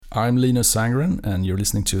I'm Linus Sandgren, and you're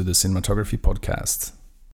listening to the Cinematography Podcast.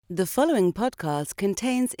 The following podcast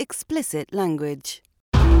contains explicit language.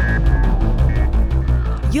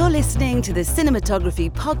 You're listening to the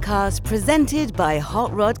Cinematography Podcast presented by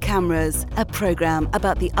Hot Rod Cameras, a program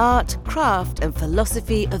about the art, craft, and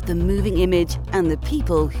philosophy of the moving image and the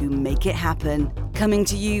people who make it happen. Coming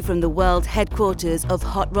to you from the world headquarters of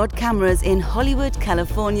Hot Rod Cameras in Hollywood,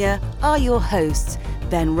 California, are your hosts,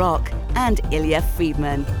 Ben Rock and Illya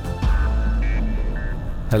Friedman.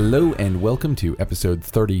 Hello and welcome to episode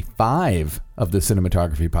 35 of the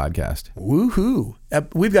Cinematography Podcast. Woohoo!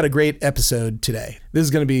 We've got a great episode today. This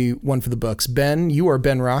is going to be one for the books. Ben, you are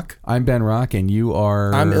Ben Rock. I'm Ben Rock and you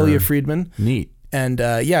are... I'm Illya Friedman. Neat. And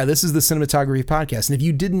this is the Cinematography Podcast. And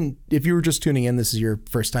if you were just tuning in, this is your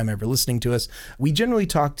first time ever listening to us. We generally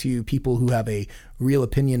talk to people who have a real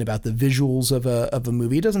opinion about the visuals of a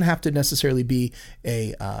movie. It doesn't have to necessarily be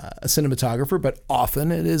a cinematographer, but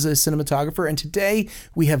often it is a cinematographer. And today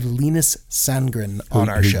we have Linus Sandgren on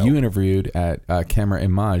our show. You interviewed at Camera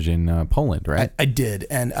Image in Poland, right? I did.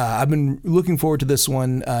 And I've been looking forward to this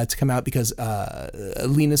one to come out because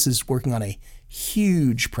Linus is working on a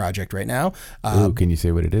huge project right now. Can you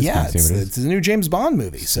say what it is? Yeah, it's a new James Bond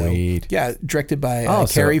movie. Sweet. So, yeah, directed by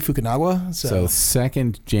Cary Fukunaga. So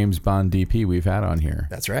second James Bond DP we've had on here.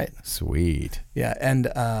 That's right. Sweet. Yeah, and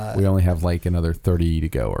we only have like another 30 to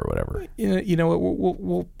go or whatever. You know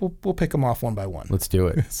what? We'll pick them off one by one. Let's do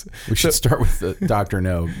it. We should start with the Dr.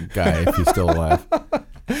 No guy if he's still alive.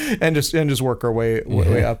 and just work our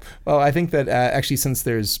way up. Well, I think that actually, since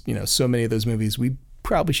there's so many of those movies, we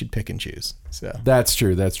probably should pick and choose. So that's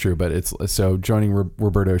true. But it's so joining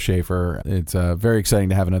Roberto Schaefer. It's very exciting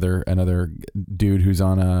to have another dude who's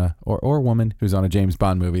on or woman who's on a James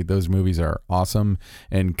Bond movie. Those movies are awesome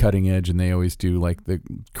and cutting edge, and they always do like the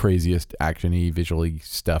craziest actiony, visually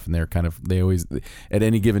stuff. And they always at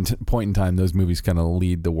any given point in time, those movies kind of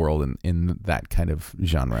lead the world in that kind of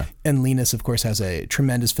genre. And Linus, of course, has a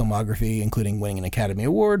tremendous filmography, including winning an Academy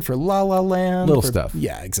Award for La La Land. Stuff.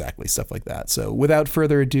 Yeah, exactly, stuff like that. So without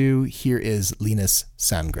further ado, here is Linus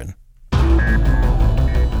Sandgren.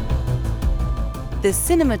 The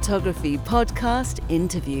Cinematography Podcast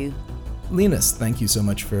interview. Linus, thank you so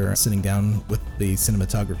much for sitting down with the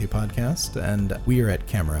Cinematography Podcast. And we are at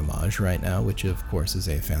Camera Image right now, which of course is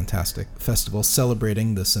a fantastic festival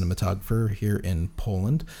celebrating the cinematographer here in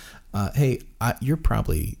Poland. You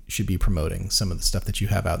probably should be promoting some of the stuff that you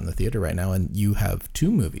have out in the theater right now, and you have two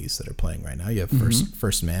movies that are playing right now. You have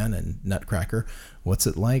First Man and Nutcracker. What's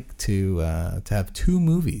it like to have two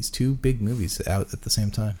big movies out at the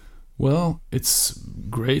same time? Well, it's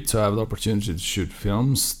great to have the opportunity to shoot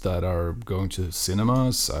films that are going to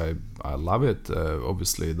cinemas. I love it.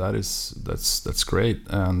 Obviously, that's great.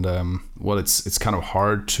 And it's kind of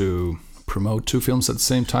hard to promote two films at the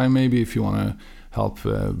same time. Maybe if you want to help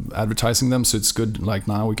advertising them, so it's good. Like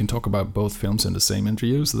now we can talk about both films in the same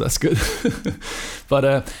interview, so that's good.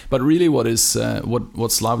 but really,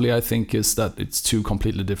 what's lovely, I think, is that it's two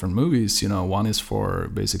completely different movies. One is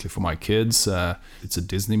basically for my kids. It's a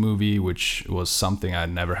Disney movie, which was something I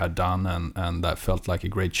never had done, and that felt like a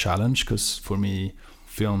great challenge, because for me,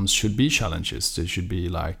 films should be challenges. They should be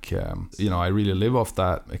like, I really live off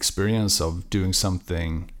that experience of doing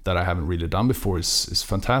something that I haven't really done before. Is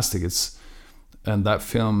fantastic. And that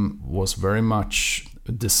film was very much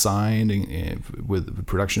designed with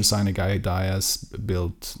production designer Guy Diaz,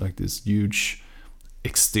 built like this huge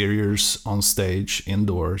exteriors on stage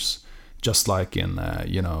indoors, just like in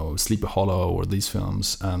Sleepy Hollow or these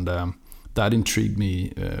films, and that intrigued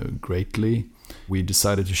me greatly. We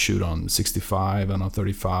decided to shoot on 65 and on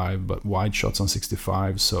 35, but wide shots on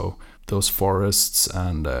 65. So those forests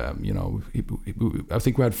and, I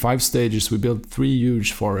think we had 5 stages. We built 3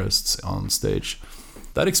 huge forests on stage.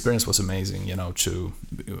 That experience was amazing, to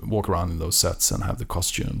walk around in those sets and have the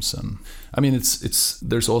costumes. And I mean,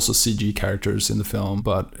 there's also CG characters in the film,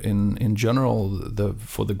 but in general,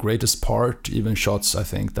 for the greatest part, even shots I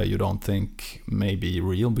think that you don't think may be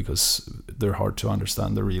real, because they're hard to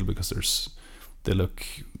understand they're real, because they look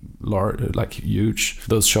large, like huge.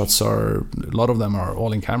 Those shots a lot of them are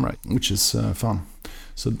all in camera, which is fun.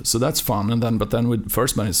 So that's fun. But then with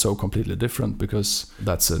First Man, it's so completely different, because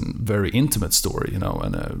that's a very intimate story, and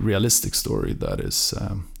a realistic story that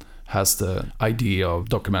has the idea of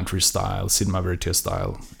documentary style, cinema verite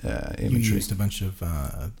style imagery. You used a bunch of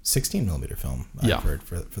 16mm film, I've heard,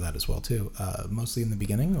 for that as well too. Mostly in the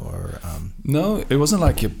beginning, or? No, it wasn't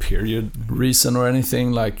like a period reason or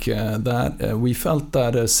anything like that. We felt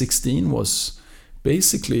that 16 was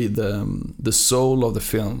basically the soul of the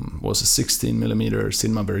film, was a 16mm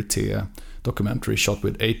cinema verite documentary shot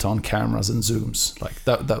with 8-on cameras and zooms. Like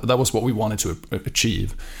that was what we wanted to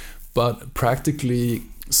achieve. But practically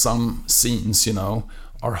some scenes, you know,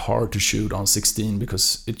 are hard to shoot on 16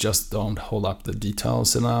 because it just don't hold up the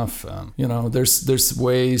details enough. You know, there's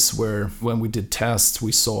ways where when we did tests,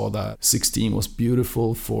 we saw that 16 was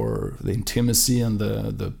beautiful for the intimacy and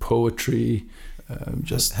the poetry.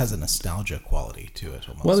 Just has a nostalgia quality to it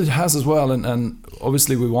almost. Well, it has as well, and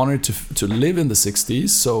obviously we wanted to live in the 60s,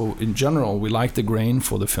 so in general we liked the grain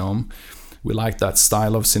for the film. We liked that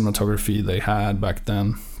style of cinematography they had back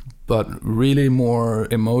then, but really more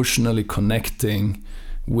emotionally connecting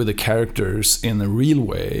with the characters in a real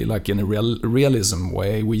way, like in a realism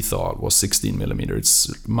way, we thought was 16mm.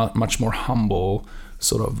 It's much more humble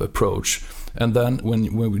sort of approach. And then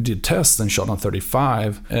when we did tests and shot on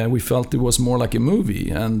 35, we felt it was more like a movie,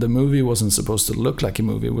 and the movie wasn't supposed to look like a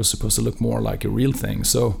movie. It was supposed to look more like a real thing.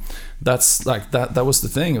 So that's like that was the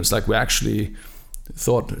thing. It was like we actually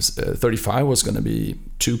thought 35 was going to be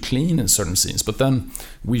too clean in certain scenes, but then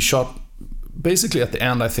we shot basically at the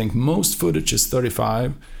end. I think most footage is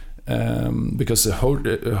 35 because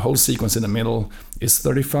the whole sequence in the middle is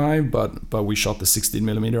 35, but we shot the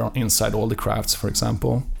 16mm inside all the crafts, for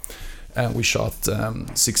example. We shot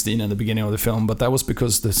 16 in the beginning of the film, but that was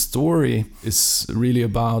because the story is really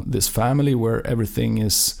about this family where everything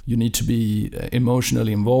is, you need to be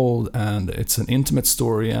emotionally involved, and it's an intimate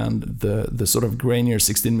story, and the sort of grainier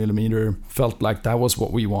 16mm felt like that was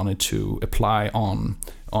what we wanted to apply on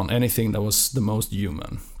anything that was the most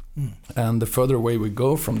human. And the further away we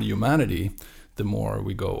go from the humanity, the more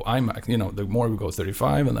we go IMAX, you know, the more we go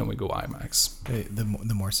 35 and then we go IMAX.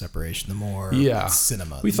 The more separation, the more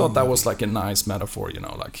cinema. We thought that was like a nice metaphor, you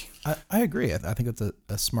know, like. I agree. I think it's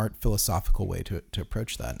a smart philosophical way to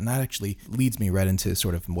approach that. And that actually leads me right into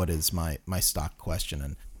sort of what is my stock question.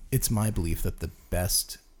 And it's my belief that the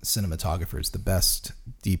best cinematographers, the best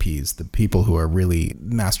DPs, the people who are really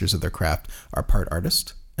masters of their craft are part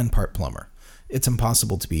artist and part plumber. It's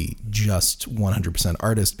impossible to be just 100%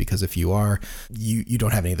 artist, because if you are, you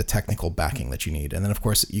don't have any of the technical backing that you need. And then of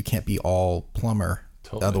course you can't be all plumber.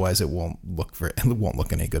 Totally. Otherwise it won't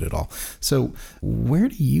look any good at all. So where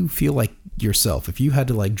do you feel like yourself, if you had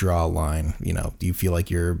to like draw a line, you know, do you feel like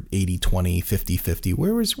you're 80-20,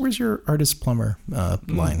 50-50? Where's your artist plumber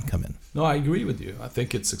line come in? No, I agree with you. I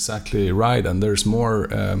think it's exactly right. And there's more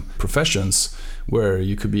professions where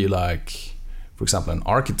you could be like, for example, an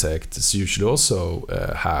architect is usually also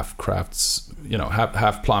half crafts, you know,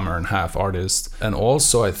 half plumber and half artist. And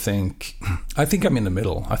also I think I'm in the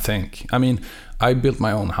middle. I mean, I built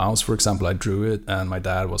my own house, for example. I drew it, and my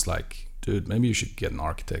dad was like, dude, maybe you should get an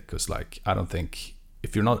architect, because like, I don't think,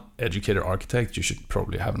 if you're not educated architect, you should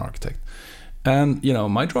probably have an architect. And, you know,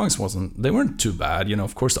 my drawings they weren't too bad. You know,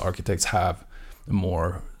 of course the architects have a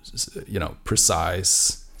more, you know,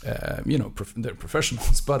 precise, you know, they're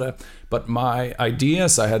professionals, but my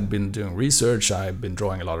ideas, I had been doing research, I've been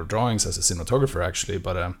drawing a lot of drawings as a cinematographer actually,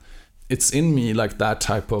 but it's in me, like that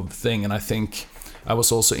type of thing. And I think I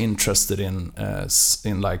was also interested in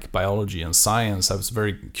like biology and science. I was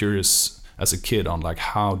very curious as a kid on like,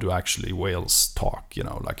 how do actually whales talk, you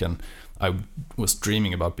know, like, and I was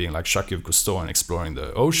dreaming about being like Jacques Cousteau and exploring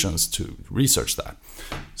the oceans to research that.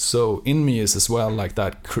 So in me is as well like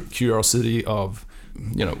that curiosity of,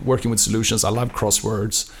 you know, working with solutions. I love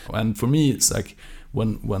crosswords, and for me it's like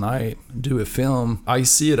when I do a film, I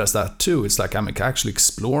see it as that too. It's like I'm actually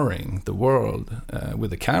exploring the world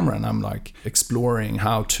with the camera, and I'm like exploring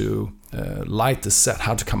how to light the set,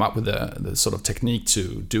 how to come up with the sort of technique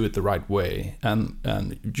to do it the right way,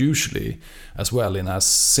 and usually as well in as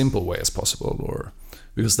simple way as possible, or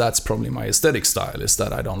because that's probably my aesthetic style, is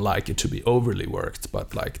that I don't like it to be overly worked,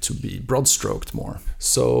 but like to be broad stroked more.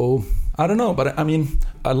 So I don't know, but I mean,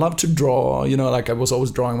 I love to draw, you know, like I was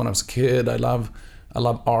always drawing when I was a kid. I love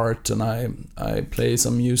art, and I play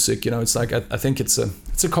some music, you know. It's like I think it's a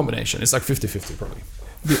combination. It's like 50-50 probably.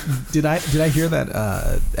 Did I hear that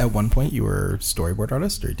at one point you were a storyboard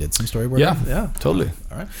artist, or did some storyboarding? Yeah, totally.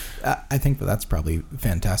 All right. I think that's probably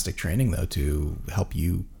fantastic training though, to help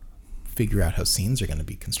you figure out how scenes are going to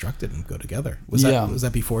be constructed and go together. Was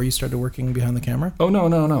that before you started working behind the camera? Oh no.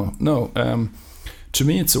 To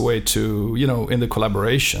me, it's a way to, you know, in the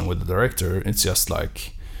collaboration with the director, it's just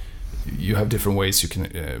like you have different ways you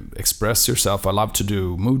can express yourself. I love to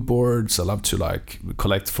do mood boards. I love to like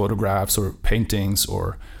collect photographs or paintings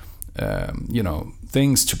or, you know,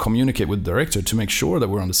 things to communicate with the director to make sure that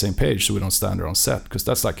we're on the same page, so we don't stand there on set, because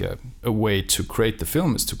that's like a way to create the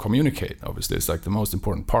film, is to communicate. Obviously, it's like the most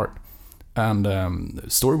important part. And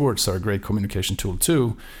storyboards are a great communication tool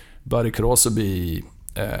too, but it could also be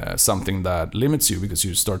something that limits you because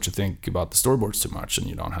you start to think about the storyboards too much and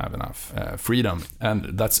you don't have enough freedom.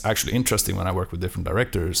 And that's actually interesting when I work with different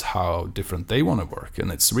directors, how different they want to work.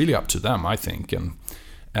 And it's really up to them, I think.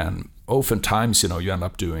 And oftentimes, you end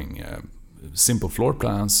up doing simple floor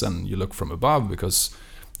plans and you look from above because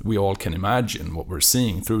we all can imagine what we're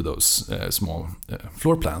seeing through those small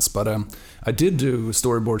floor plans. But I did do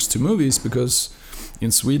storyboards to movies because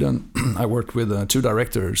in Sweden I worked with two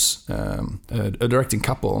directors, a directing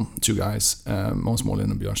couple, two guys, Måns Målin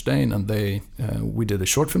and Björn Stein, and we did a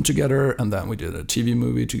short film together, and then we did a TV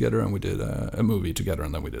movie together, and we did a movie together,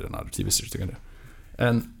 and then we did another TV series together.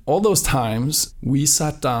 And all those times we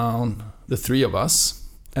sat down, the three of us,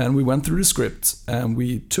 and we went through the script, and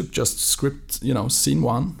we took just script, scene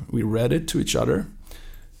one, we read it to each other,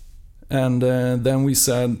 and then we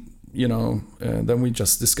said, then we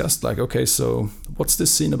just discussed like, okay, so what's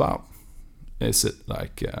this scene about? Is it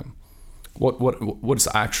like, what is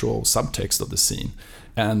the actual subtext of the scene?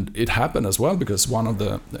 And it happened as well because one of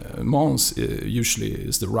the Måns usually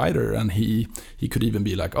is the writer, and he could even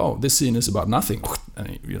be like, oh, this scene is about nothing,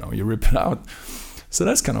 and you rip it out. So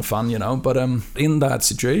that's kind of fun, But in that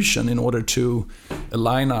situation, in order to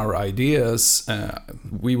align our ideas,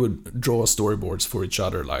 we would draw storyboards for each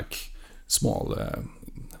other, like small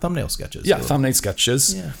thumbnail sketches. Yeah, thumbnail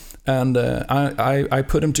sketches. Yeah. And I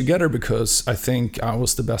put them together because I think I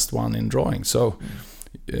was the best one in drawing. So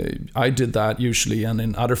I did that usually, and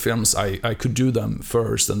in other films I could do them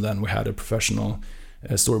first, and then we had a professional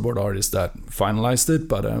storyboard artist that finalized it.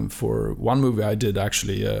 But for one movie I did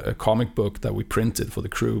actually a comic book that we printed for the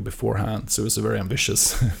crew beforehand, so it was a very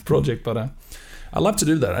ambitious project, but I love to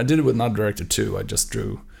do that. I did it with another director too. I just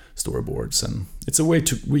drew storyboards, and it's a way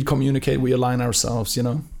we communicate, we align ourselves,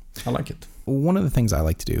 I like it. One of the things I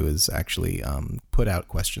like to do is actually put out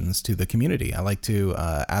questions to the community. I like to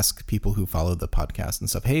ask people who follow the podcast and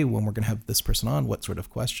stuff, hey, when we're going to have this person on, what sort of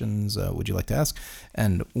questions would you like to ask?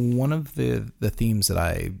 And one of the themes that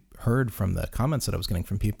I heard from the comments that I was getting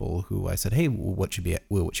from people who I said, hey, what should we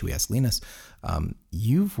ask Linus?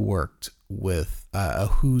 You've worked with a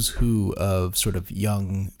who's who of sort of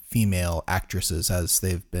young female actresses as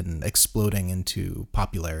they've been exploding into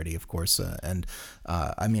popularity, of course.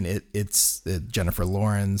 It's Jennifer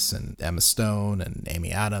Lawrence and Emma Stone and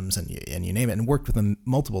Amy Adams and you name it, and worked with them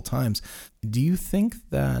multiple times. Do you think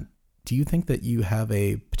that you have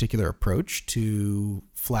a particular approach to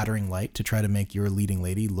flattering light to try to make your leading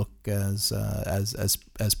lady look as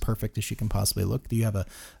perfect as she can possibly look? Do you have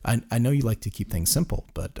I know you like to keep things simple,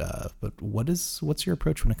 but what's your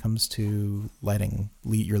approach when it comes to lighting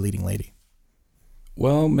your leading lady?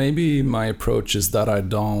 Well, maybe my approach is that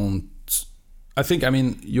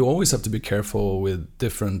you always have to be careful with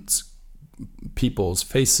different people's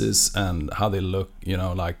faces and how they look,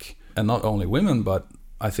 and not only women, but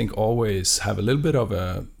I think always have a little bit of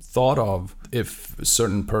a thought of if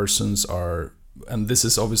certain persons are, and this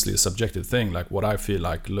is obviously a subjective thing, like what I feel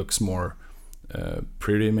like looks more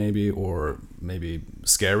pretty maybe, or maybe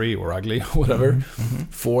scary or ugly, whatever,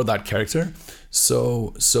 for that character.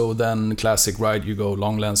 So then classic, right, you go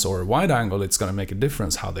long lens or wide angle, it's going to make a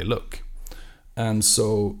difference how they look. And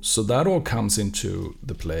so that all comes into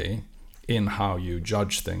the play in how you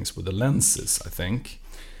judge things with the lenses, I think.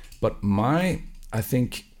 But I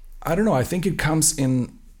think it comes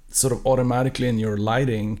in sort of automatically in your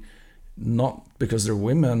lighting, not because they're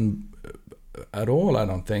women at all, I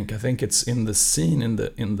don't think. I think it's in the scene, in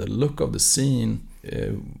the look of the scene.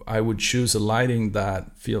 I would choose a lighting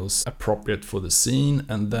that feels appropriate for the scene,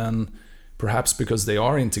 and then perhaps because they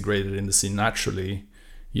are integrated in the scene naturally,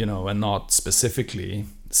 and not specifically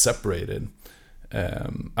separated.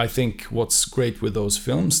 I think what's great with those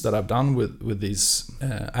films that I've done with these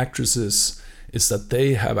actresses is that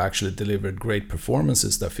they have actually delivered great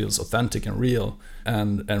performances that feels authentic and real,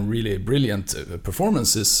 and really brilliant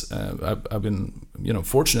performances. I've been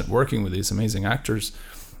fortunate working with these amazing actors,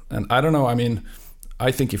 and I don't know,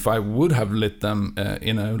 I think if I would have lit them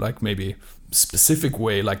in a maybe specific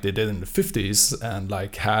way like they did in the 50s and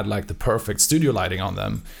had the perfect studio lighting on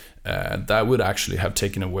them, that would actually have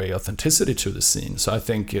taken away authenticity to the scene. So I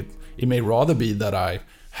think it may rather be that I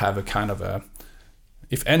have a kind of a,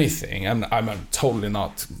 if anything, and I'm totally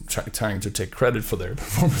not trying to take credit for their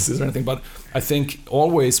performances or anything, but I think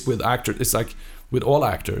always with actors, it's like with all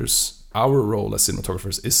actors, our role as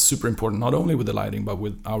cinematographers is super important, not only with the lighting, but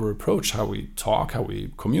with our approach, how we talk, how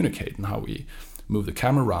we communicate, and how we move the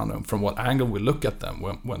camera around them, from what angle we look at them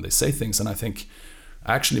when they say things. And I think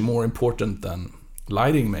actually more important than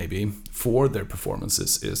lighting maybe for their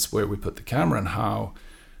performances is where we put the camera and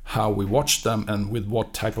how we watched them and with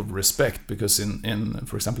what type of respect. Because in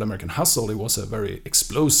for example, American Hustle, it was a very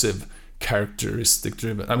explosive, characteristic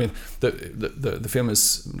driven. I mean, the film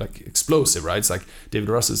is like explosive, right? It's like David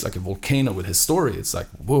Russell is like a volcano with his story. It's like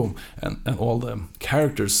boom, and all the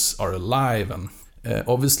characters are alive, and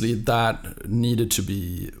obviously that needed to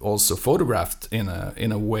be also photographed in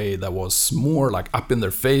a way that was more like up in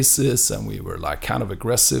their faces, and we were like kind of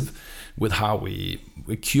aggressive with how we're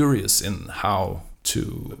curious in how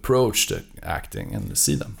to approach the acting and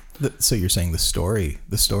see them. So you're saying the story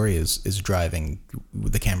is driving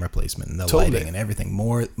the camera placement and the Totally. lighting and everything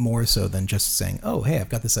more so than just saying, oh, hey, I've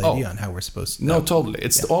got this idea on how we're supposed to. No, totally.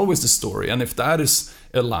 It's always the story. And if that is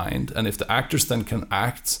aligned, and if the actors then can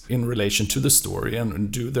act in relation to the story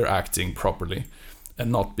and do their acting properly, and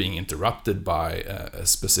not being interrupted by a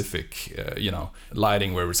specific,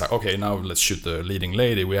 lighting where it's like, okay, now let's shoot the leading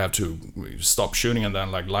lady. We have to stop shooting and then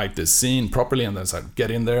like light this scene properly, and then it's like, get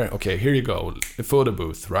in there. Okay, here you go, a photo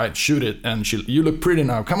booth, right? Shoot it, and you look pretty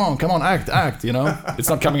now. Come on, act. It's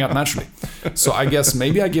not coming out naturally. So I guess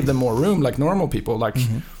maybe I give them more room, like normal people. Like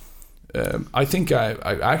I think I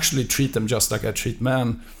actually treat them just like I treat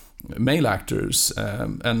male actors,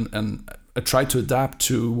 and I try to adapt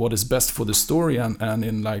to what is best for the story, and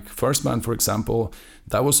in like First Man, for example,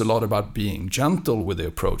 that was a lot about being gentle with the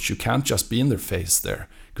approach. You can't just be in their face there,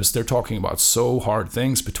 because they're talking about so hard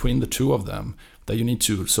things between the two of them that you need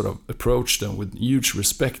to sort of approach them with huge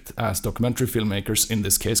respect as documentary filmmakers in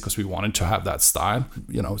this case, because we wanted to have that style,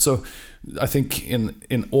 So I think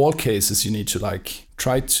in all cases you need to like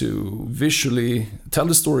try to visually tell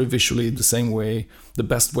the story visually the same way, the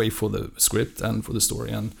best way for the script and for the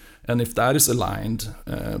story, and if that is aligned,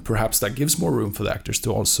 perhaps that gives more room for the actors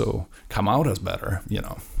to also come out as better,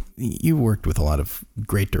 You worked with a lot of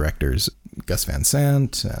great directors, Gus Van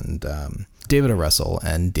Sant and David O. Russell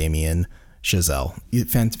and Damien Chazelle.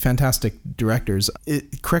 Fantastic directors.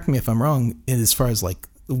 Correct me if I'm wrong, as far as like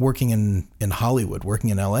working in Hollywood, working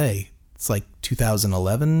in LA, it's like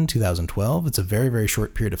 2011, 2012. It's a very, very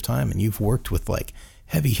short period of time. And you've worked with like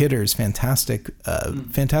heavy hitters, fantastic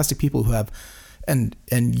people who have, and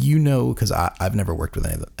because I've never worked with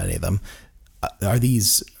any of them. Are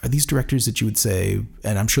these directors that you would say,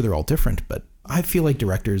 and I'm sure they're all different, but I feel like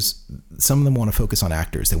directors, some of them want to focus on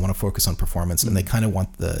actors, they want to focus on performance, and they kind of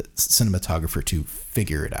want the cinematographer to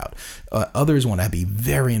figure it out. Others want to be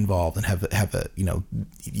very involved and have a you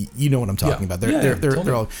know what I'm talking about.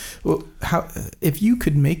 They're all. Well, how if you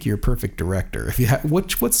could make your perfect director, if you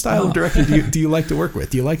what style of director do you like to work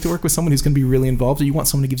with? Do you like to work with someone who's going to be really involved, or you want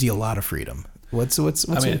someone who gives you a lot of freedom?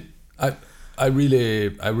 I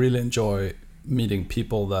really enjoy meeting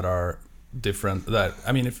people that are different.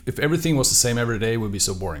 If everything was the same every day, it would be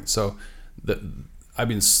so boring. So I've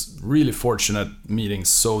been really fortunate meeting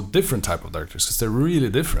so different type of directors, because they're really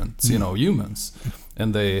different, humans,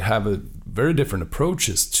 and they have a very different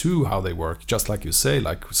approaches to how they work. Just like you say,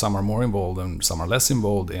 like some are more involved and some are less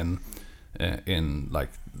involved in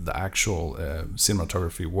like the actual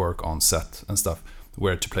cinematography work on set and stuff,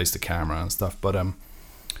 where to place the camera and stuff.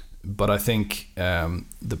 But I think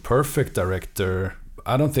the perfect director,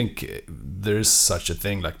 I don't think there's such a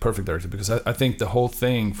thing like perfect director, because I think the whole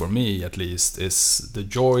thing, for me at least, is the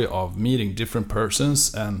joy of meeting different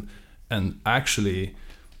persons and actually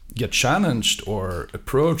get challenged or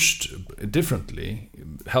approached differently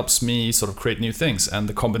helps me sort of create new things. And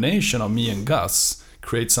the combination of me and Gus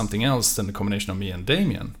creates something else than the combination of me and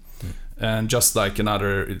Damien. And just like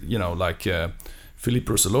another, Philippe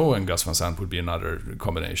Rousselot and Gus Van Sant would be another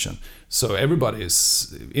combination. So everybody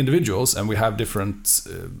is individuals, and we have different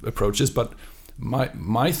approaches. But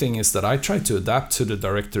my thing is that I try to adapt to the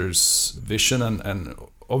director's vision, and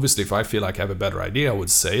obviously if I feel like I have a better idea, I would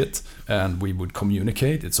say it, and we would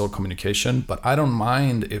communicate. It's all communication. But I don't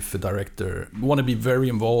mind if a director want to be very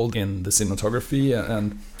involved in the cinematography,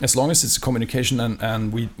 and as long as it's communication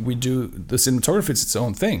and we do the cinematography, it's its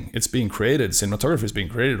own thing. It's being created. Cinematography is being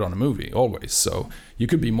created on a movie always. So you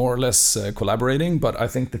could be more or less collaborating, but I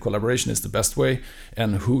think the collaboration is the best way,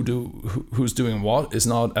 and who's doing what is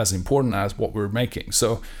not as important as what we're making.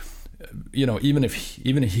 So even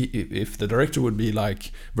if the director would be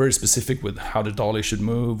like very specific with how the dolly should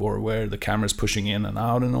move or where the camera's pushing in and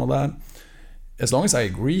out and all that, as long as I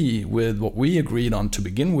agree with what we agreed on to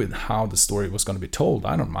begin with, how the story was going to be told,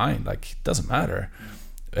 I don't mind. Like, it doesn't matter.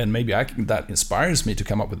 And maybe that inspires me to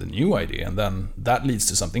come up with a new idea, and then that leads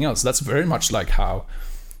to something else. That's very much like how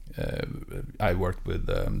I worked with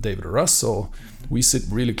David O. Russell. We sit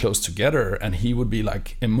really close together, and he would be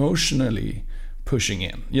like emotionally pushing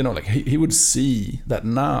in, like he would see that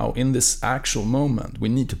now in this actual moment we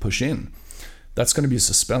need to push in. That's going to be a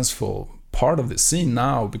suspenseful part of the scene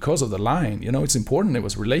now because of the line. You know, it's important. It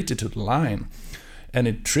was related to the line, and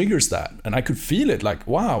it triggers that. And I could feel it, like,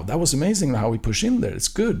 wow, that was amazing how we push in there.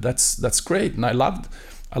 It's good. That's great. And I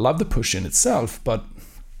loved the push in itself, but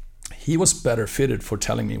he was better fitted for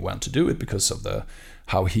telling me when to do it because of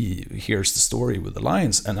how he hears the story with the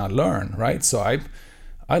lines, and I learn, right? So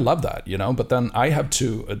I love that, you know, but then I have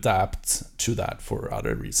to adapt to that for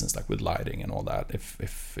other reasons, like with lighting and all that,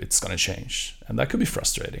 if it's going to change. And that could be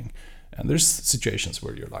frustrating. And there's situations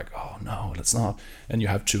where you're like, oh no, let's not. And you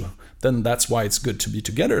have to, then that's why it's good to be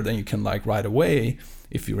together. Then you can like right away,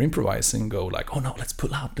 if you're improvising, go like, oh no, let's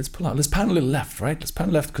pull out, let's pan a little left, right? Let's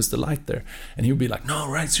pan left because the light there. And he'll be like, no,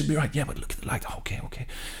 right, it should be right. Yeah, but look at the light. Oh, okay.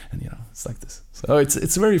 And you know, it's like this. So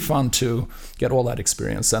it's very fun to get all that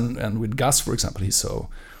experience. And with Gus, for example, he's so,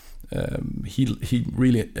 he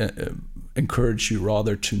really encouraged you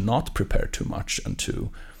rather to not prepare too much and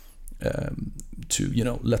to you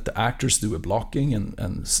know, let the actors do a blocking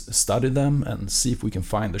and study them and see if we can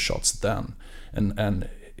find the shots then. And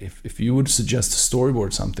if you would suggest to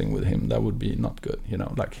storyboard something with him, that would be not good. You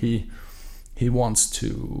know, like he wants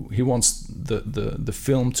the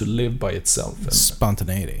film to live by itself. And,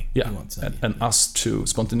 spontaneity. Yeah, and us to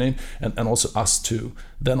spontaneity, and also us to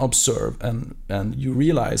then observe and you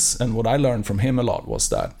realize. And what I learned from him a lot was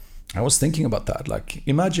that I was thinking about that. Like,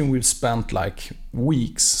 imagine we've spent like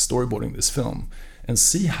weeks storyboarding this film, and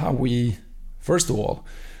see how we, first of all,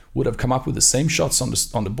 would have come up with the same shots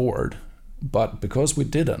on the board, but because we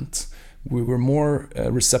didn't, we were more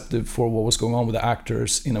receptive for what was going on with the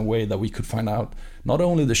actors in a way that we could find out not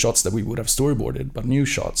only the shots that we would have storyboarded, but new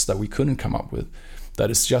shots that we couldn't come up with. That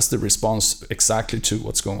is just the response exactly to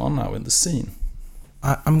what's going on now in the scene.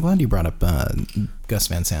 I'm glad you brought up Gus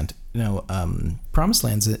Van Sant. You know, Promised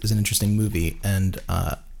Land is an interesting movie, and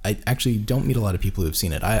I actually don't meet a lot of people who have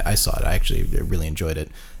seen it. I saw it. I actually really enjoyed it,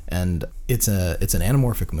 and it's an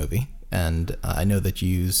anamorphic movie. And I know that you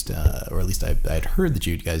used, or at least I'd heard that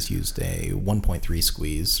you guys used a 1.3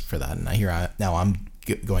 squeeze for that. And now I'm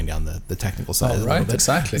going down the technical side. Oh, right,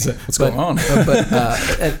 exactly. So, what's going on?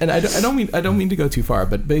 And I don't mean to go too far,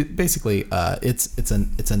 but basically, it's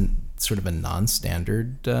a sort of a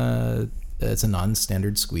non-standard. It's a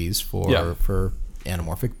non-standard squeeze for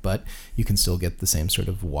anamorphic, but you can still get the same sort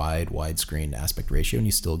of widescreen aspect ratio, and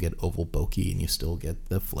you still get oval bokeh, and you still get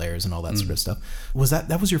the flares and all that sort of stuff.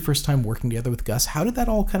 That was your first time working together with Gus? How did that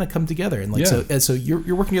all kind of come together? And like, so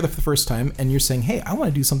you're working together for the first time, and you're saying, hey, I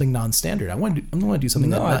want to do something non-standard. I want to do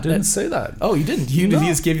something. No, I didn't say that. Oh, you didn't. He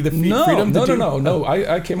just gave you the freedom. No.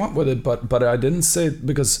 I came up with it, but I didn't say it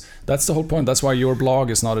because that's the whole point. That's why your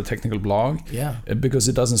blog is not a technical blog. Yeah. Because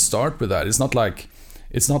it doesn't start with that. It's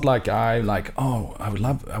not like I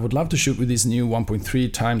would love to shoot with these new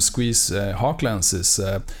 1.3 times squeeze Hawk lenses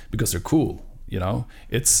because they're cool, you know.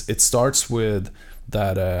 It starts with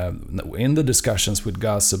that in the discussions with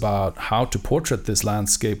Gus about how to portrait this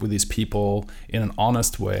landscape with these people in an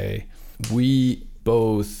honest way. We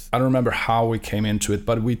both, I don't remember how we came into it,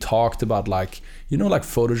 but we talked about like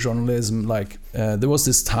photojournalism. Like there was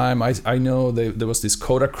this time I know there was this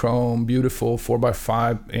Kodachrome beautiful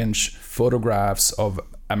 4x5 inch photographs of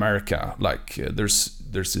America. Like there's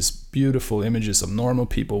this beautiful images of normal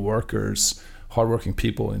people, workers, hardworking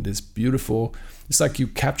people in this beautiful. It's like you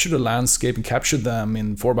capture the landscape and capture them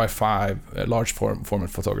in 4x5 large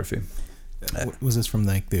format photography. Was this from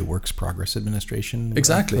like the Works Progress Administration?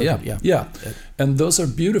 Exactly, yeah. And those are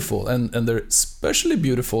beautiful, and they're especially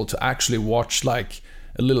beautiful to actually watch like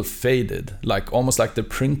a little faded, like almost like they're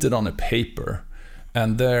printed on a paper,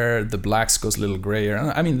 and there the blacks goes a little grayer. And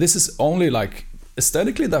I mean, this is only like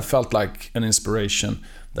aesthetically that felt like an inspiration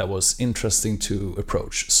that was interesting to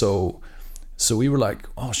approach. So we were like,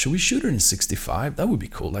 oh, should we shoot it in 65? That would be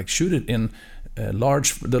cool. Like shoot it in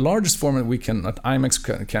the largest format we can at IMAX.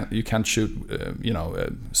 You can't shoot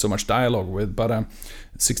so much dialogue with, but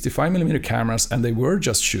 65mm cameras, and they were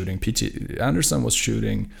just shooting. P.T. Anderson was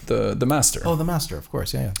shooting the Master. Oh, the Master, of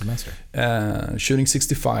course, yeah, the Master. Shooting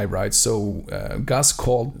 65, right? So Gus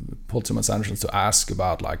called Paul Thomas Anderson to ask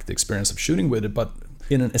about like the experience of shooting with it, but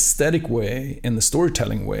in an aesthetic way, in the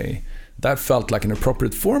storytelling way, that felt like an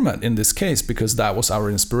appropriate format in this case because that was our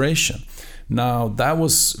inspiration. Now, that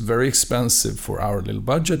was very expensive for our little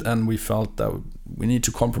budget, and we felt that we need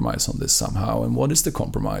to compromise on this somehow. And what is the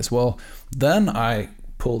compromise? Well, then I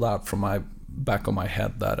pulled out from my back of my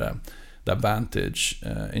head that Vantage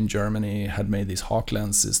in Germany had made these Hawk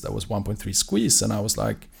lenses that was 1.3 squeeze, and I was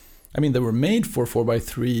like, I mean, they were made for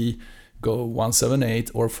 4x3 go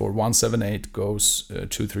 178, or for 178 goes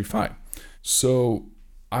 235. So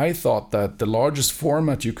I thought that the largest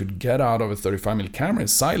format you could get out of a 35mm camera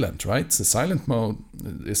is silent, right? The silent mode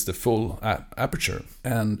is the full aperture,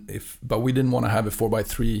 but we didn't want to have a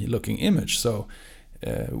 4:3 looking image, so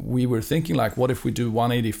we were thinking like, what if we do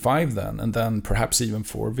 185 then, and then perhaps even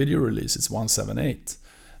for video release it's 178,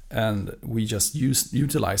 and we just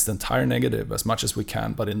utilize the entire negative as much as we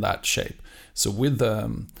can, but in that shape. So with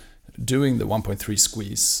doing the 1.3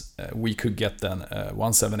 squeeze, we could get then a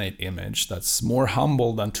 178 image that's more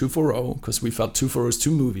humble than 240, because we felt 240 is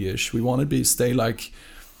too movie-ish. We wanted to stay like,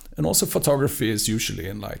 and also photography is usually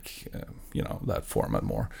in like, that format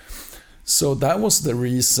more. So that was the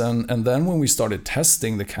reason. And then when we started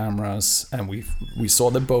testing the cameras and we saw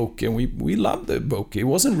the bokeh, and we loved the bokeh. It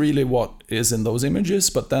wasn't really what is in those images,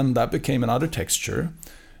 but then that became another texture,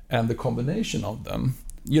 and the combination of them,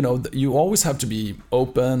 you always have to be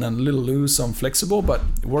open and a little loose and flexible, but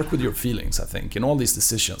work with your feelings. I think in all these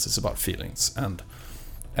decisions, it's about feelings.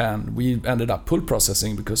 And we ended up pull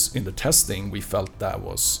processing because in the testing, we felt that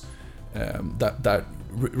was, that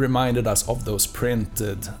reminded us of those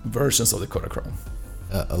printed versions of the Kodachrome.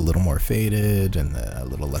 A little more faded and a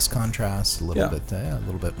little less contrast, a little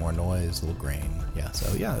bit more noise, a little grain.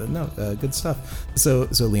 Good stuff. So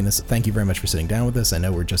Linus, thank you very much for sitting down with us. I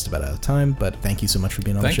know we're just about out of time, but thank you so much for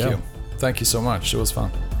being on the show. Thank you so much. It was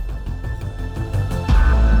fun.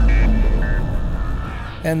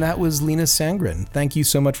 And that was Linus Sandgren. Thank you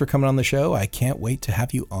so much for coming on the show. I can't wait to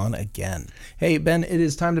have you on again. Hey, Ben, it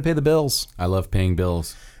is time to pay the bills. I love paying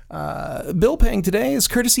bills. Bill paying today is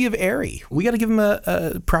courtesy of ARRI. We got to give him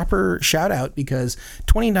a proper shout out because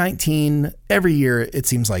 2019, every year it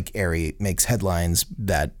seems like ARRI makes headlines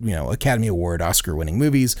that, Academy Award, Oscar winning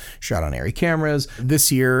movies shot on ARRI cameras.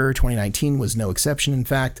 This year, 2019 was no exception. In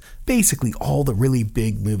fact, basically all the really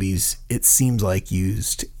big movies, it seems like,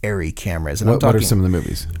 used ARRI cameras. And what are some of the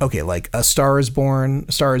movies? Okay, like A Star is Born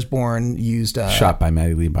used... shot by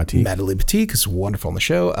Maddie Batik. Maddie Batik is wonderful on the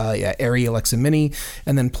show. ARRI Alexa Mini,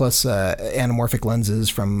 and then plus anamorphic lenses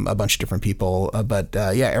from a bunch of different people.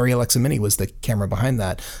 ARRI Alexa Mini was the camera behind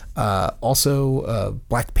that. Also,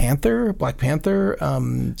 Black Panther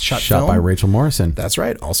shot by Rachel Morrison. That's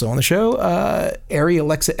right. Also on the show. ARRI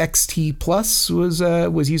Alexa XT Plus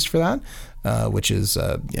was used for that, which is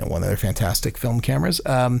one of their fantastic film cameras.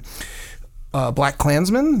 Black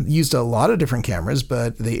Klansman used a lot of different cameras,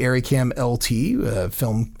 but the ARRI Cam LT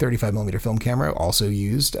film 35mm film camera also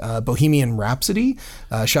used. Bohemian Rhapsody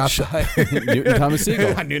shot by Newton Thomas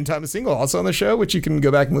Sigel. Newton Thomas Sigel also on the show, which you can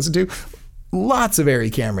go back and listen to. Lots of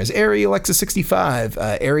ARRI cameras. ARRI Alexa 65,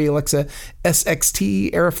 ARRI Alexa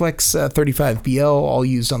SXT, Aeroflex 35BL, all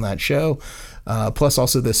used on that show. Plus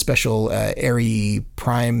also the special ARRI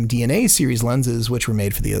Prime DNA series lenses, which were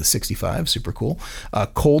made for the 65, super cool.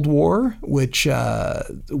 Cold War, which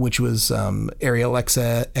was ARRI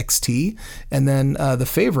Alexa XT, and then the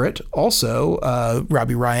favorite, also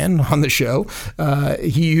Robbie Ryan on the show.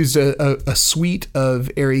 He used a suite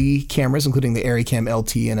of ARRI cameras, including the ARRI Cam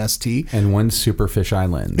LT and ST, and one super fisheye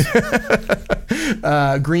lens.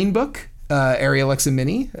 Green Book. ARRI Alexa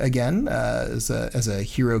Mini, again, as a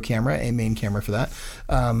hero camera, a main camera for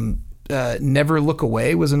that. Never Look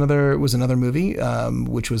Away was another movie,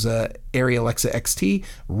 which was a ARRI Alexa XT.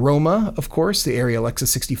 Roma, of course, the ARRI Alexa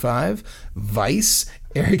 65. Vice,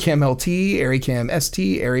 ARRI Cam LT, ARRI Cam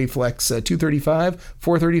ST, ARRI Flex 235,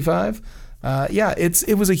 435.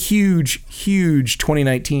 It was a huge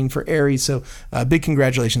 2019 for ARRI, so big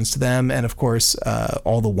congratulations to them, and of course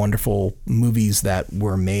all the wonderful movies that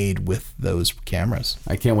were made with those cameras.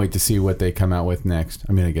 I can't wait to see what they come out with next.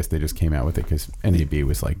 I mean, I guess they just came out with it because NAB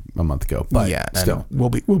was like a month ago, but yeah, still we'll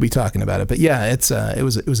be talking about it. But yeah, it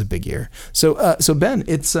was a big year. So Ben,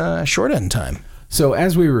 it's short end time. So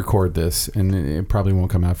as we record this, and it probably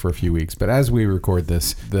won't come out for a few weeks, but as we record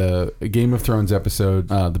this, the Game of Thrones episode,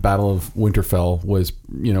 the Battle of Winterfell, was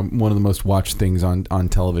one of the most watched things on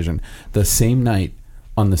television. The same night,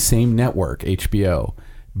 on the same network, HBO,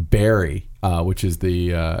 Barry, which is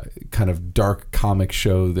the kind of dark comic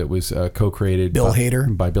show that was co-created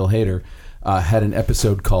by Bill Hader, had an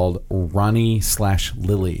episode called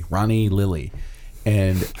Ronnie/Lily, Ronnie Lily,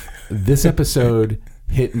 and this episode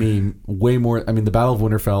hit me way more. I mean, the Battle of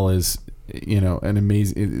Winterfell is, an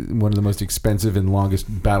amazing, one of the most expensive and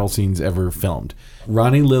longest battle scenes ever filmed.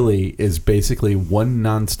 Ronnie Lily is basically one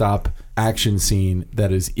nonstop action scene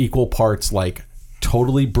that is equal parts like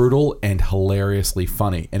totally brutal and hilariously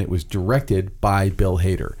funny. And it was directed by Bill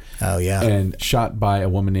Hader. Oh, yeah. And shot by a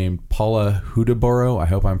woman named Paula Hudiborough. I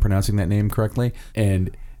hope I'm pronouncing that name correctly.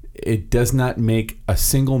 And it does not make a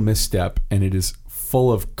single misstep, and it is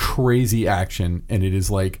full of crazy action, and it is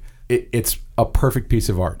like it's a perfect piece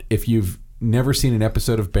of art. If you've never seen an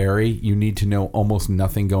episode of Barry, you need to know almost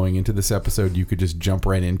nothing going into this episode. You could just jump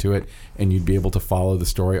right into it, and you'd be able to follow the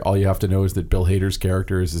story. All you have to know is that Bill Hader's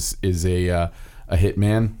character is a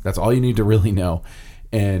hitman. That's all you need to really know.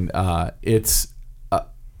 And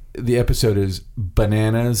the episode is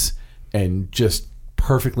bananas and just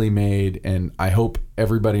perfectly made, and I hope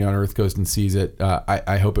everybody on Earth goes and sees it.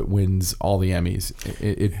 I hope it wins all the Emmys.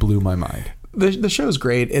 It blew my mind. The show's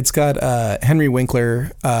great. It's got Henry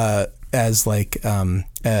Winkler as like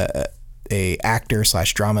a actor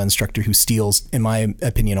 / drama instructor who steals, in my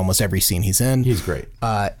opinion, almost every scene he's in. He's great.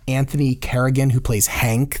 Anthony Carrigan, who plays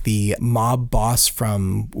Hank, the mob boss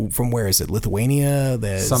from where is it? Lithuania?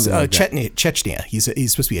 Something like Chechnya. He's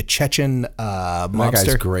supposed to be a Chechen mobster. That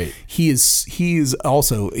guy's great.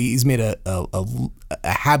 He's made a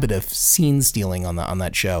habit of scene stealing on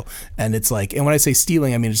that show, and it's like, and when I say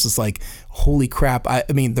stealing, I mean it's just like, holy crap! I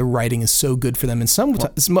mean the writing is so good for them, and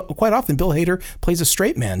quite often Bill Hader plays a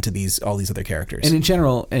straight man to all these other characters. And in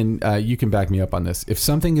general, and you can back me up on this, if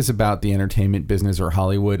something is about the entertainment business or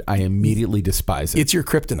Hollywood, I immediately despise it. It's your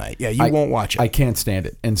kryptonite. Yeah, you won't watch it. I can't stand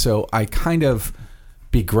it, and so I kind of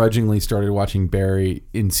begrudgingly started watching Barry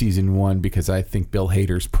in season 1 because I think Bill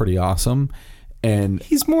Hader's pretty awesome. And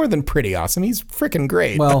he's more than pretty awesome. He's freaking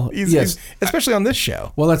great. Well, he's especially on this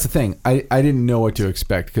show. Well, that's the thing. I didn't know what to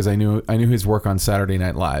expect because I knew his work on Saturday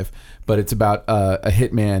Night Live, but it's about a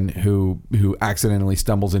hitman who accidentally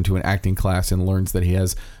stumbles into an acting class and learns that he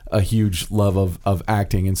has a huge love of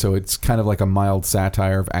acting, and so it's kind of like a mild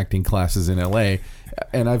satire of acting classes in LA.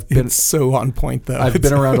 And it's so on point though. I've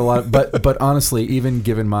been around a lot, but honestly, even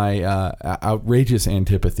given my outrageous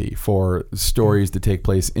antipathy for stories that take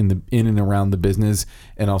place in and around the business,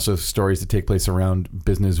 and also stories that take place around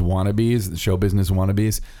business wannabes, show business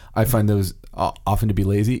wannabes, I find those often to be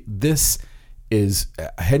lazy. This is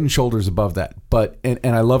head and shoulders above that. But and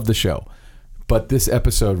I love the show, but this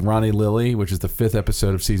episode, Ronnie Lilly, which is the 5th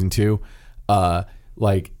episode of season 2,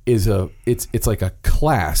 it's like a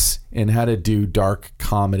class in how to do dark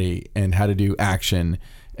comedy and how to do action,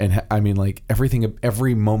 and I mean, like,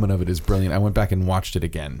 every moment of it is brilliant. I went back and watched it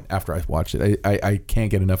again after I watched it. I can't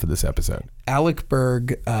get enough of this episode. Alec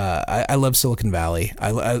Berg, I love Silicon Valley.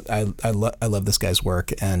 I love this guy's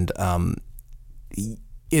work, and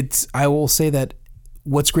I will say that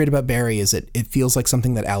what's great about Barry is that it feels like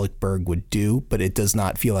something that Alec Berg would do, but it does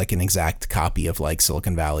not feel like an exact copy of like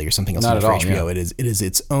Silicon Valley or something else on HBO. Yeah. It is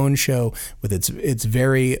its own show with its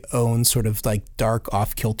very own sort of like dark,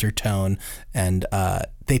 off-kilter tone, and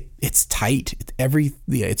it's tight.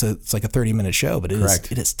 It's like a 30-minute show, but it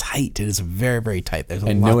is tight. It is very, very tight.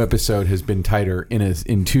 No episode has been tighter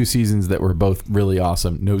in 2 seasons that were both really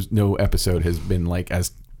awesome. No episode has been like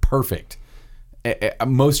as perfect.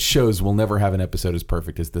 Most shows will never have an episode as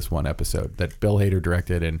perfect as this one episode that Bill Hader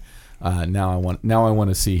directed, and now I want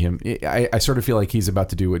to see him. I sort of feel like he's about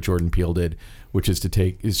to do what Jordan Peele did, which is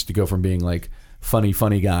to go from being like funny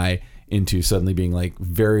guy into suddenly being like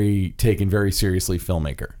taken very seriously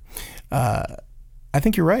filmmaker. I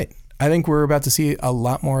think you're right. I think we're about to see a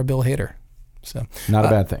lot more of Bill Hader. So not a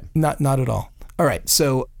bad thing. Not at all. All right,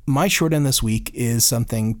 so my short end this week is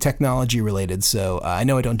something technology related. So I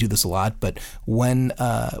know I don't do this a lot, but when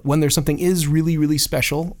there's something is really, really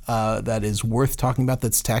special that is worth talking about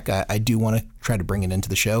that's tech, I do want to try to bring it into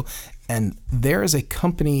the show. And there is a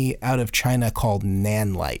company out of China called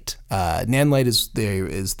Nanlite. Nanlite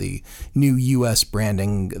is the new U.S.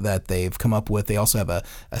 branding that they've come up with. They also have a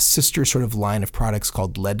sister sort of line of products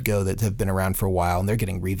called Ledgo that have been around for a while, and they're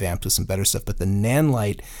getting revamped with some better stuff. But the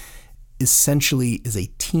Nanlite essentially is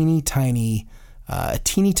a teeny tiny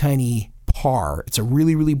par. It's a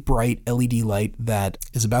really, really bright LED light that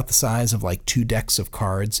is about the size of like 2 decks of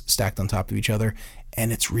cards stacked on top of each other,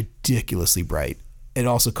 and it's ridiculously bright. It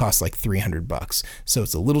also costs like $300. So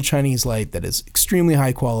it's a little Chinese light that is extremely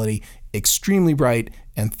high quality, extremely bright,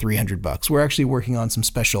 and $300. We're actually working on some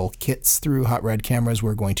special kits through Hot Rod Cameras.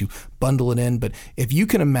 We're going to bundle it in. But if you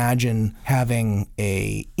can imagine having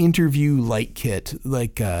a interview light kit,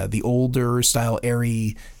 like the older style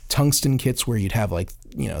airy tungsten kits where you'd have like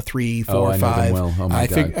 3, 4, 5. Oh my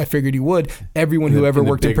God. I figured you would. Everyone who ever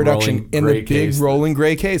worked in production in the big rolling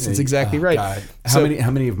gray case. That's exactly right. God.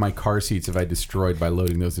 How many of my car seats have I destroyed by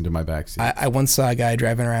loading those into my backseat? I once saw a guy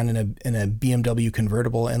driving around in a BMW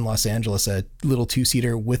convertible in Los Angeles, a little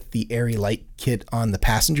 2-seater with the airy light kit on the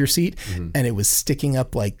passenger seat, and it was sticking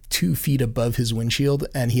up like 2 feet above his windshield,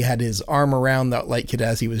 and he had his arm around that light kit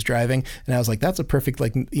as he was driving, and I was like, that's a perfect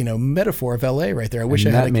metaphor of LA right there. I wish I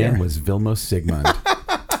had a camera. That man was Vilmos Zsigmond.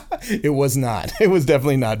 It was not. It was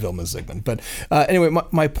definitely not Vilma Zsigmond. But anyway,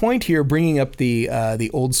 my point here, bringing up the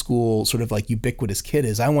old school sort of like ubiquitous kit,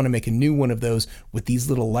 is I want to make a new one of those with these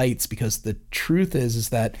little lights, because the truth is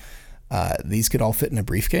that these could all fit in a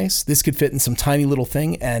briefcase. This could fit in some tiny little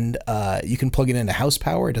thing, and you can plug it into house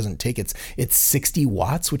power. It doesn't take it's 60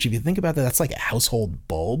 watts, which if you think about that, that's like a household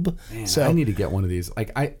bulb. Man, so I need to get one of these.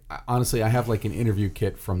 Like I honestly, I have like an interview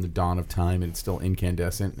kit from the dawn of time, and it's still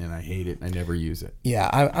incandescent, and I hate it. I never use it. Yeah,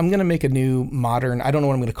 I'm going to make a new modern, I don't know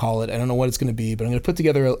what I'm going to call it. I don't know what it's going to be, but I'm going to put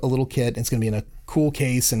together a little kit. It's going to be in a cool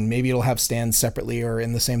case, and maybe it'll have stands separately or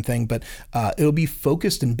in the same thing, but it'll be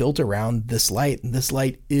focused and built around this light. And this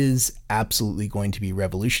light is absolutely going to be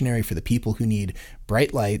revolutionary for the people who need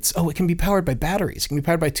bright lights. Oh, it can be powered by batteries. It can be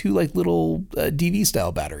powered by two like little DV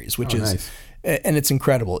style batteries, which is nice. And it's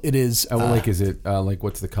incredible. It is. Is it like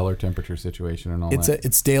what's the color temperature situation and all that?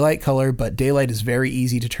 It's daylight color, but daylight is very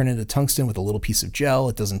easy to turn into tungsten with a little piece of gel.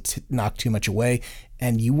 It doesn't knock too much away,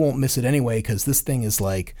 and you won't miss it anyway, because this thing is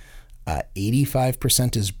like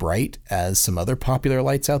 85% as bright as some other popular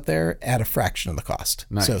lights out there at a fraction of the cost.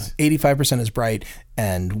 Nice. So 85% is bright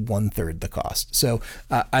and 1/3 the cost. So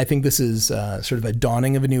I think this is sort of a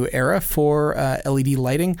dawning of a new era for LED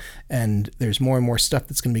lighting, and there's more and more stuff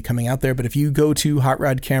that's going to be coming out there. But if you go to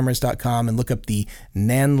hotrodcameras.com and look up the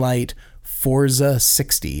Nanlite Forza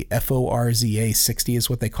 60, Forza 60 is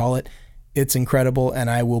what they call it. It's incredible, and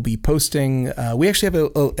I will be posting. We actually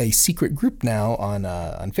have a secret group now on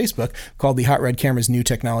Facebook called the Hot Rod Cameras New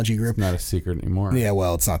Technology Group. It's not a secret anymore. Yeah,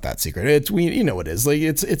 well, it's not that secret. You know what it is. Like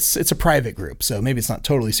it's a private group, so maybe it's not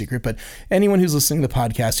totally secret. But anyone who's listening to the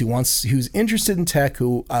podcast who's interested in tech,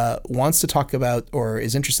 who wants to talk about or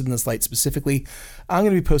is interested in this light specifically, I'm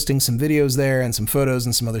going to be posting some videos there and some photos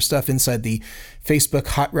and some other stuff inside the Facebook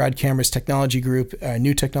Hot Rod Cameras Technology Group,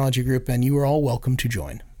 New Technology Group, and you are all welcome to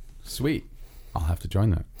join. Sweet. I'll have to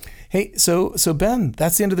join that. Hey, so Ben,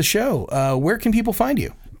 that's the end of the show. Where can people find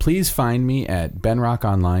you? Please find me at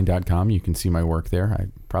benrockonline.com. You can see my work there. I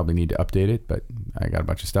probably need to update it, but I got a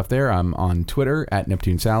bunch of stuff there. I'm on Twitter at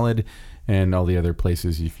Neptune Salad and all the other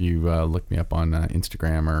places. If you look me up on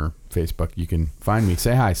Instagram or Facebook, you can find me.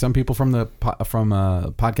 Say hi. Some people from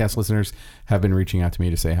podcast listeners have been reaching out to me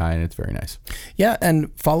to say hi, and it's very nice. Yeah,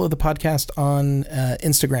 and follow the podcast on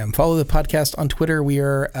Instagram. Follow the podcast on Twitter. We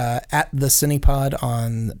are at the Cinepod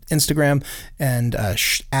on Instagram, and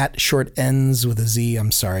at Short Ends with a Z.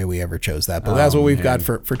 I'm sorry we ever chose that, but that's what we've got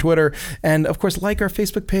for Twitter. And of course, like our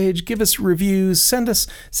Facebook page, give us reviews, send us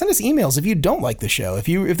emails if you don't like the show.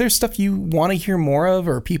 If there's stuff you want to hear more of,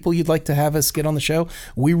 or people you'd like to have us get on the show,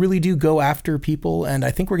 we really do go after people, and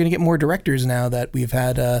I think we're going to get more directors now that we've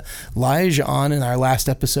had Lige on in our last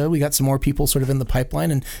episode. We got some more people sort of in the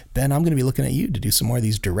pipeline, and Ben, I'm going to be looking at you to do some more of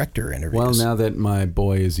these director interviews. Well, now that my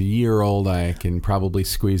boy is a year old, I can probably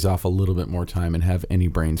squeeze off a little bit more time and have any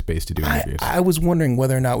brain space to do interviews. I was wondering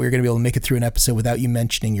whether or not we were going to be able to make it through an episode without you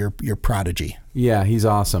mentioning your prodigy. Yeah, he's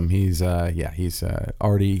awesome. He's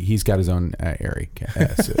already got his own area.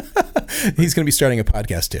 So. He's going to be starting a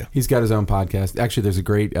podcast too. He's got his own podcast. Actually, there's a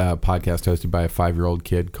great podcast hosted by a 5-year-old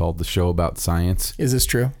kid called The Show About Science. Is this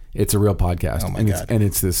true? It's a real podcast. Oh my God.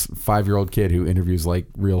 It's this 5-year-old kid who interviews like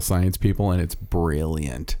real science people, and it's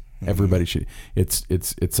brilliant. Everybody should. It's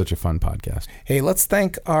such a fun podcast. Hey, let's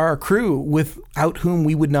thank our crew, without whom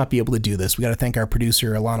we would not be able to do this. We got to thank our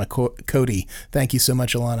producer, Alana Cody. Thank you so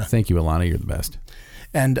much, Alana. Thank you, Alana. You're the best.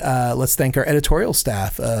 And let's thank our editorial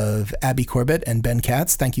staff of Abby Corbett and Ben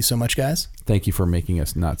Katz. Thank you so much, guys. Thank you for making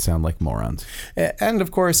us not sound like morons. And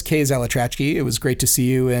of course, Kay Zalatrachki. It was great to see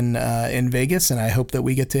you in Vegas, and I hope that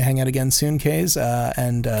we get to hang out again soon, Kays.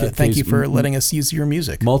 Thank you for letting us use your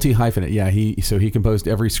music. Multi-hyphenate. Yeah, he composed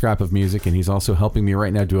every scrap of music, and he's also helping me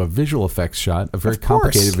right now do a visual effects shot, a very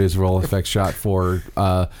complicated visual effects shot for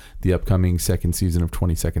the upcoming second season of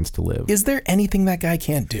 20 Seconds to Live. Is there anything that guy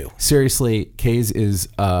can't do? Seriously, Kays is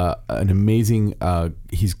an amazing,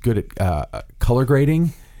 he's good at color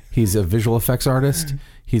grading. He's a visual effects artist.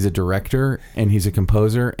 He's a director, and he's a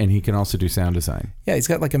composer, and he can also do sound design. Yeah, he's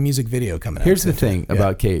got like a music video coming out. Here's the thing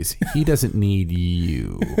about Kays. He doesn't need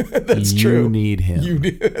you. That's true. You need him. You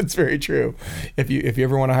do. That's very true. If you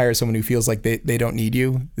ever want to hire someone who feels like they don't need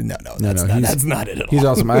you, that's not it at all. He's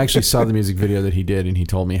awesome. I actually saw the music video that he did, and he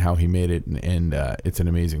told me how he made it, and it's an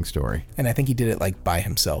amazing story. And I think he did it like by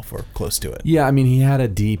himself or close to it. Yeah, I mean, he had a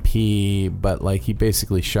DP, but like he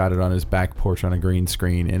basically shot it on his back porch on a green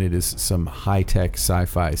screen, and it is some high-tech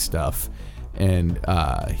sci-fi stuff, and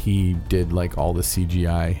he did like all the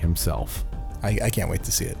CGI himself. I can't wait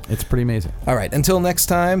to see it. It's pretty amazing. All right, until next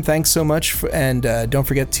time, thanks so much, and don't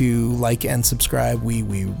forget to like and subscribe.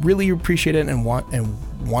 We really appreciate it and want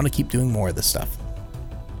to keep doing more of this stuff.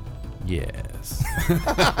 Yes.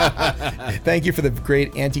 Thank you for the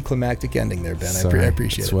great anticlimactic ending there, Ben. Sorry, I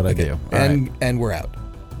appreciate that's it. what I do. And we're out.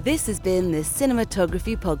 This has been the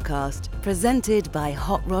Cinematography Podcast, presented by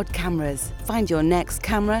Hot Rod Cameras. Find your next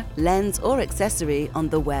camera, lens, or accessory on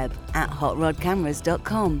the web at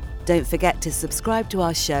hotrodcameras.com. Don't forget to subscribe to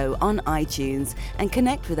our show on iTunes and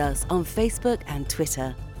connect with us on Facebook and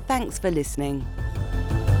Twitter. Thanks for listening.